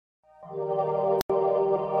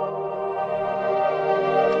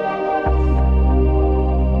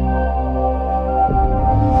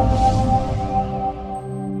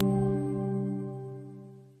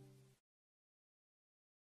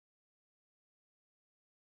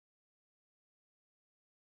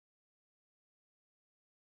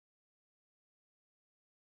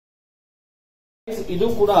ಇದು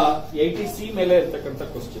ಕೂಡ 80C ಮೇಲೆ ಇರತಕ್ಕಂತ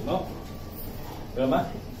question.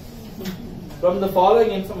 From the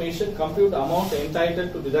following information, compute amount entitled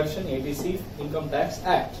to deduction 80C Income Tax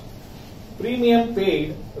Act. Premium paid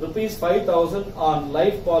rupees 5,000 on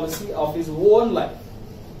life policy of his own life.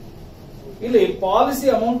 ಇಲ್ಲಿ policy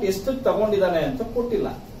amount ಎಷ್ಟು ತಗೊಂಡಿದ್ದಾನೆ ಅಂತ ಕೊಟ್ಟಿಲ್ಲ.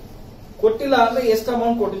 ಕೊಟ್ಟಿಲ್ಲ ಅಂದ್ರೆ ಎಷ್ಟು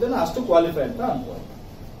ಅಮೌಂಟ್ ಕೊಟ್ಟಿದ್ದಾನೆ ಅಷ್ಟು ಕ್ವಾಲಿಫೈ ಅಂತ ಅನ್ಕೊಳ್ಳಿ.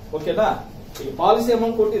 ಓಕೆನಾ? ಈಗ ಪಾಲಿಸಿ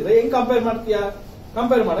ಅಮೌಂಟ್ ಕೊಟ್ಟಿದ್ರೆ ಹೆಂಗ್ ಕಂಪೇರ್ ಮಾಡ್ತೀಯಾ?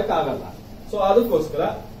 ಕಂಪೇರ್ ಮಾಡಕ್ ಆಗಲ್ಲ. ಸೊ ಅದಕ್ಕೋಸ್ಕರ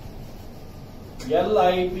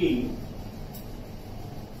LIP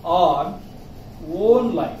ಆನ್ ಓನ್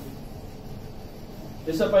ಲೈಫ್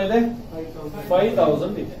ಎಷ್ಟಪ್ಪ ಇದೆ?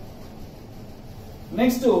 5,000 ಇದೆ.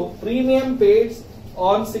 Next premium paid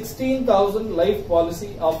on 16,000 life policy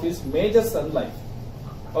of his major sun life.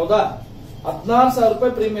 ಹೌದಾ? 16,000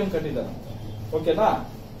 ರೂಪಾಯಿ ಪ್ರೀಮಿಯಂ ಕಟ್ಟಿದ್ದಾನೆ. ಓಕೆನಾ?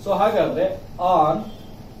 ಸೊ ಹಾಗಾದ್ರೆ ಆನ್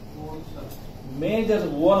ಮೇಜರ್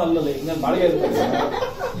ಓನ್ ಅಲ್ಲಲ್ಲ, ಹಿಂಗ ಮಾಡಿಗೆ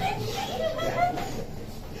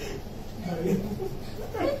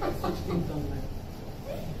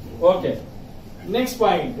okay. Next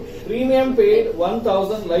point, premium paid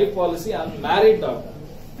 1,000 life policy on married daughter.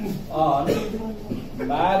 On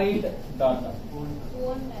married daughter.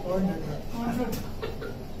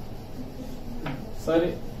 ಸರಿ,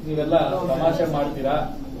 ನೀವೆಲ್ಲ ತಮಾಷೆ ಮಾಡ್ತೀರಾ.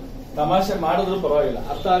 ತಮಾಷೆ ಮಾಡಿದ್ರು ಪರವಾಗಿಲ್ಲ,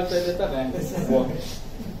 ಅರ್ಥ ಆಗ್ತಾ ಇದೆ ತಾನೆ? Okay.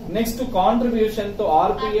 Next contribution to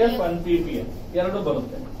RPF and PPF ಎರಡು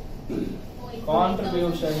ಬರುತ್ತೆ.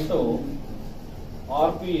 Contribution to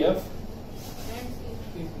RPF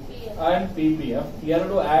and PPF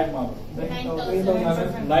ಎರಡು ಆಡ್ ಮಾಡುತ್ತೆ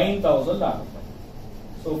 9,000 ಆಗುತ್ತೆ.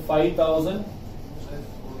 So 5,000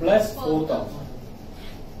 plus 4,000.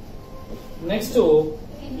 Next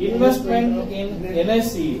investment in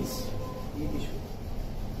NSEs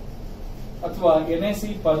ಅಥವಾ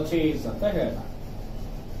NSE ಪರ್ಚೇಸ್ ಅಂತ ಹೇಳ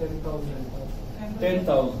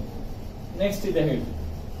 10,000. ನೆಕ್ಸ್ಟ್ ಇದೆ ಹೇಳಿ,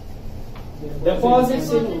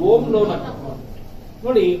 ಡೆಪಾಸಿಟ್ಸ್ ಇನ್ ಹೋಮ್ ಲೋನ್ ಅಕೌಂಟ್.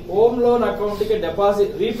 ನೋಡಿ, ಹೋಮ್ ಲೋನ್ ಅಕೌಂಟ್ ಗೆ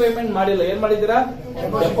ಡೆಪಾಸಿಟ್ ರೀಪೇಮೆಂಟ್ ಮಾಡಿಲ್ಲ, ಏನ್ ಮಾಡಿದ್ದೀರಾ?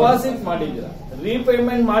 ಡೆಪಾಸಿಟ್ ಮಾಡಿದ್ದೀರಾ.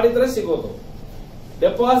 ರೀಪೇಮೆಂಟ್ ಮಾಡಿದ್ರೆ ಸಿಗೋದು,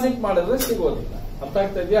 ಡೆಪಾಸಿಟ್ ಮಾಡಿದ್ರೆ ಸಿಗೋದಿಲ್ಲ. ಅರ್ಥ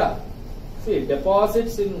ಆಗ್ತಾ ಇದೆಯಾ? ಸಿ,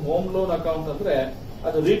 ಡೆಪಾಸಿಟ್ಸ್ ಇನ್ ಹೋಮ್ ಲೋನ್ ಅಕೌಂಟ್ ಅಂದ್ರೆ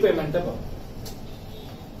ಅದು ರೀಪೇಮೆಂಟ್ ಬರುತ್ತೆ.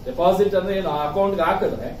 ಡೆಪಾಸಿಟ್ ಅಂದ್ರೆ ಏನು? ಅಕೌಂಟ್ ಗೆ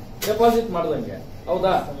ಹಾಕಿದ್ರೆ ಡೆಪಾಸಿಟ್ ಮಾಡ್ದಂಗೆ.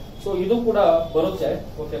 ಹೌದಾ? ಸೊ ಇದು ಕೂಡ ಬರುತ್ತೆ.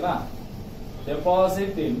 ಓಕೆನಾ?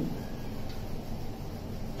 ಡೆಪಾಸಿಟ್ ಇನ್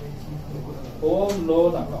ಹೋಮ್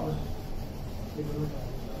ಲೋನ್ ಅಕೌಂಟ್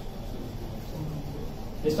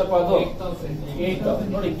ಎಷ್ಟಪ್ಪ ಅದು? 8,000.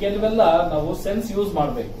 ನೋಡಿ, ಕೆಲವೆಲ್ಲ ನಾವು ಸೆನ್ಸ್ ಯೂಸ್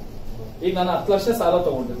ಮಾಡಬೇಕು. ಈಗ ನಾನು 10 ಲಕ್ಷ ಸಾಲ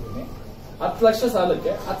ತಗೊಂಡಿರ್ತೀನಿ. 10 ಲಕ್ಷ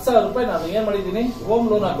ಸಾಲಕ್ಕೆ 10,000 ರೂಪಾಯಿ ನಾನು ಏನ್ ಮಾಡಿದೀನಿ? Home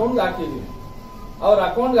loan account ಹಾಕಿದೀನಿ. ಅವ್ರ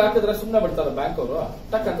ಅಕೌಂಟ್ ಹಾಕಿದ್ರೆ ಸುಮ್ಮನೆ ಬಿಡ್ತಾರೆ ಬ್ಯಾಂಕ್ ಅವರು,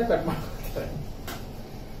 ಟಕ್ ಅಂತ ಕಟ್ ಮಾಡ್ತಾರೆ.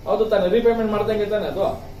 ಹೌದು ತಾನೆ? ರೀಪೇಮೆಂಟ್ ಮಾಡ್ದಂಗೆ ತಾನೆ ಅದು.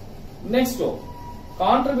 Next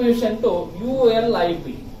contribution to ULIP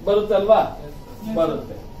ಬರುತ್ತಲ್ವಾ?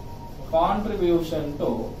 ಬರುತ್ತೆ. Contribution to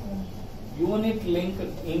unit link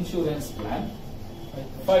insurance plan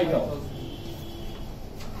 5,000.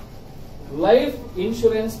 Life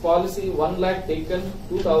insurance policy 1 lakh taken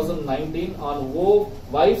 2019 on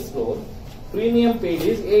wife's loan. Premium paid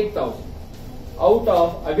is 8,000 out of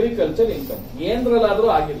agriculture income. ಏನ್ರಲ್ಲಾದ್ರೂ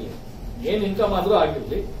ಆಗಿರ್ಲಿ, ಏನ್ ಇನ್ಕಮ್ ಆದ್ರೂ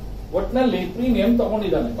ಆಗಿರ್ಲಿ, ಒಟ್ನಲ್ಲಿ ಪ್ರೀಮಿಯಂ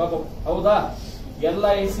ತಗೊಂಡಿದ್ದಾನೆ ಪಾಪ. ಹೌದಾ?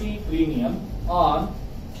 LIC premium on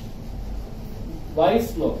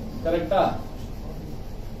wives loan. ಕರೆಕ್ಟಾ?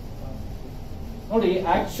 ನೋಡಿ,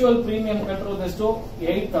 ಆಕ್ಚುಯಲ್ ಪ್ರೀಮಿಯಂ ಕಟ್ಟಿರೋದೆಷ್ಟು?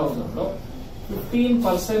 8,000.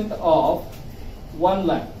 15% of 1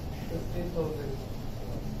 lakh.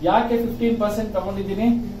 ಯಾಕೆ 15% ತಗೊಂಡಿದ್ದೀನಿ?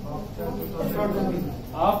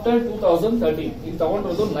 ಆಫ್ಟರ್ 2013. ಈಗ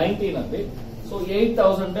ತಗೊಂಡಿರೋದು 19 ಅಲ್ಲಿ. ಸೊ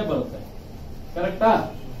 8,000 ಬರುತ್ತೆ. ಕರೆಕ್ಟಾ?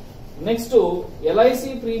 Next LIC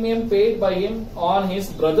premium paid by him on his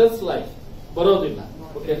brothers life ಬರೋದಿಲ್ಲ.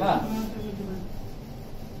 ಓಕೆನಾ?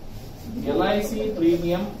 LIC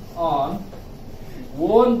premium on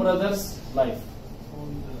own brothers life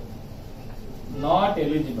not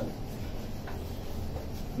eligible.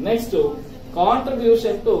 Next,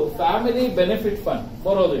 contribution to family benefit fund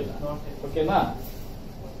ಬರೋದಿಲ್ಲ. ಓಕೆನಾ?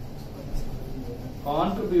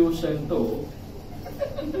 Contribution to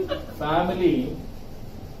family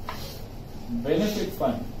benefit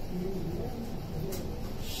fund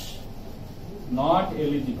not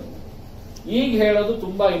eligible. ಈಗ ಹೇಳೋದು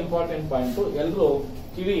ತುಂಬಾ important point. ಎಲ್ಲರೂ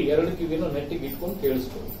ಎರಡು ಕಿವಿನೂ ನೆಟ್ಟಿಗೆ ಇಟ್ಕೊಂಡು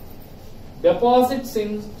ಕೇಳಿಸ್ಕೊಳ್ಳಿ. ಡೆಪಾಸಿಟ್ಸ್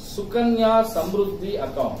ಇನ್ ಸುಕನ್ಯಾ ಸಮೃದ್ಧಿ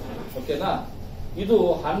ಅಕೌಂಟ್. ಓಕೆನಾ? ಇದು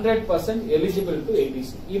 100% ಎಲಿಜಿಬಲ್ ಟು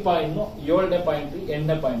 80C. ಈ ಪಾಯಿಂಟ್ 7ನೇ ಪಾಯಿಂಟ್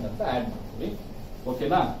 8ನೇ ಪಾಯಿಂಟ್ ಅಂತ ಆಡ್ ಮಾಡ್ತೀವಿ.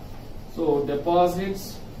 ಓಕೆನಾ? ಸೊ ಡೆಪಾಸಿಟ್ಸ್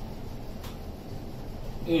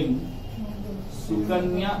ಇನ್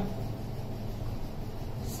ಸುಕನ್ಯಾ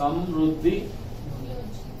ಸಮೃದ್ಧಿ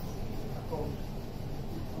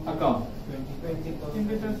ಅಕೌಂಟ್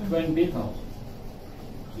 20,000.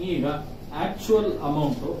 ಈಗ ಆಕ್ಚುಯಲ್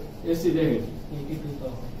ಅಮೌಂಟ್ ಎಷ್ಟಿದೆ ಹೇಳಿ?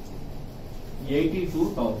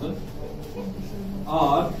 82,000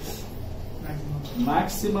 or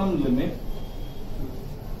maximum limit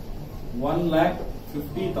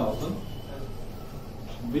 1,50,000,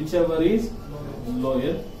 whichever is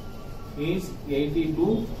lower is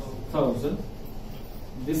 82,000.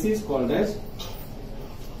 This is called as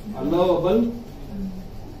allowable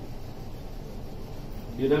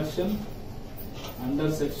deduction under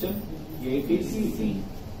section 80C.